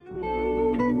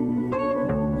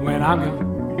When I'm gone,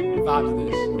 vibe to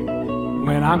this.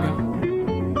 When I'm gone.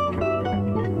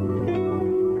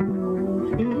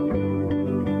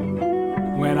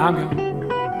 When I'm gone.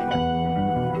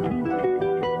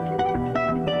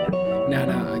 Now,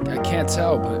 I can't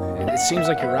tell, but it seems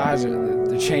like your eyes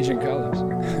they're changing colors.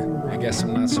 I guess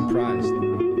I'm not surprised.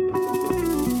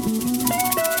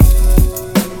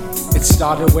 It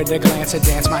started with a glance, a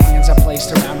dance, my hands I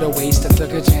placed around her waist. I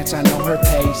took a chance, I know her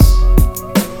pace.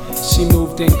 She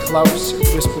moved in closer,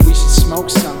 whispered we should smoke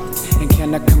something. And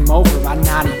can I come over? I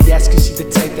nodded yes, cause she the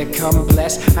type that come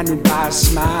blessed. I knew by her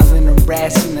smile and her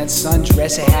ass in that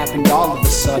sundress. It happened all of a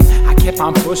sudden. I kept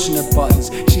on pushing her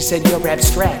buttons. She said, you're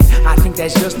abstract. I think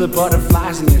that's just the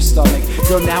butterflies in your stomach.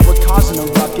 Girl, now we're causing a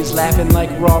ruckus, laughing like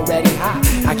we're already hot.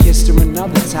 I kissed her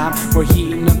another time, we're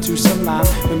heating up to some lime.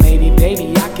 But maybe,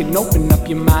 baby, I can open up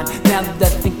your mind. Now that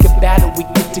I think about it, we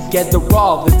get together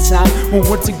all the time. When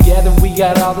we're together, we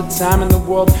got all the time in the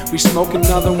world. We smoke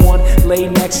another one, lay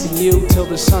next to you till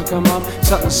the sun come up.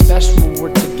 Something special when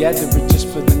we're together, but just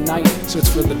for the night. So it's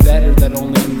for the better that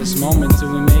only in this moment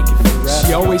do we make it forever.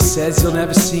 She always says you'll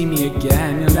never see me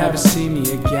again, you'll never see me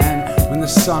again. When the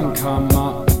sun come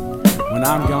up, when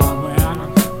I'm gone, when I'm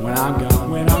gone, when I'm gone,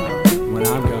 when I'm gone, when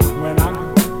I'm gone,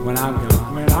 when I'm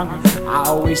gone, when I'm gone. I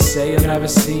always say you'll never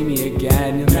see me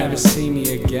again, you'll never see me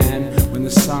again. When the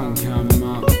sun come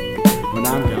up, when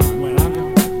I'm gone, when I'm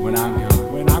gone, when I'm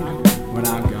gone, when I'm gone, when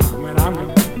I'm gone, when I'm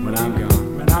gone, when I'm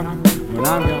gone, when I'm gone, when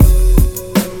I'm gone.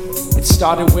 It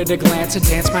started with a glance, a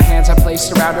dance, my hands I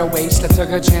placed around her waist. I took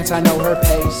a chance, I know her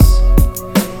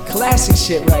pace. Classic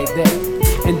shit right there.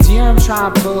 And dear, I'm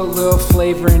trying to put a little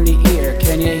flavor in the ear.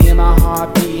 Can you hear my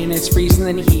heart beating? It's freezing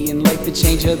and heating like the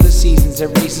change of the seasons. It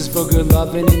races for good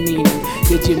loving and meaning.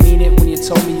 Did you mean it when you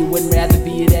told me you wouldn't rather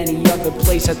be at any other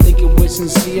place? I think it was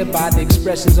sincere by the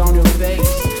expressions on your face.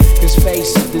 Cause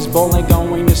face it, this bowl ain't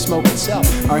going to smoke itself.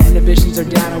 Our inhibitions are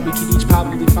down and we could each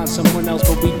probably find someone else,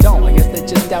 but we don't. I guess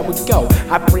that's just how we go.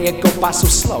 I pray it go by so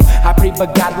slow. I pray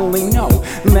but God only know.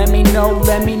 Let me know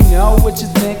what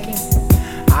you're thinking.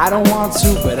 I don't want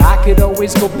to, but I could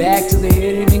always go back to the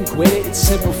hit it and quit it. It's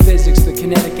simple physics, the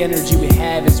kinetic energy we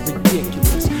have is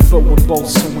ridiculous, but we're both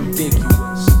so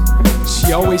ambiguous.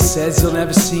 She always says you'll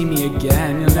never see me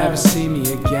again, you'll never see me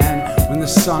again. When the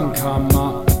sun come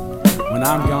up, when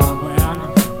I'm gone, when I'm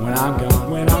gone, when I'm gone,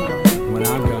 when I'm gone, when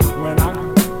I'm gone, when I'm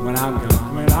gone, when I'm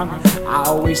gone, when I'm gone. I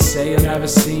always say you'll never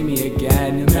see me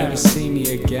again, you'll never see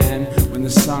me again. When the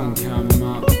sun come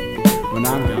up, when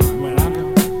I'm gone, when I'm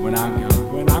gone, when I'm gone.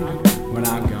 When I'm gone, when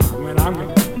I'm gone, when I'm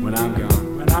gone, when I'm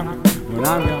gone, when I'm gone, when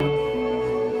I'm gone.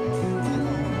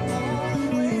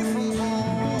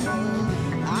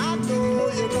 I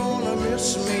know you're gonna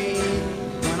miss me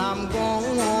when I'm gone.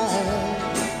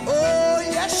 Oh,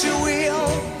 yes you will.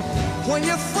 When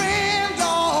your friends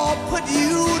all put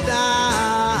you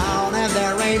down and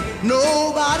there ain't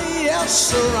nobody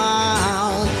else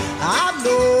around. I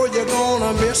know you're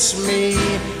gonna miss me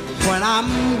when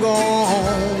I'm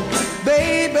gone.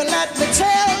 Baby, let me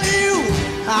tell you,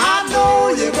 I know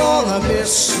you're gonna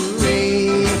miss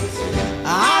me.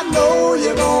 I know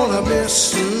you're gonna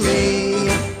miss me.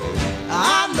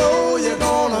 I know you're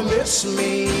gonna miss me.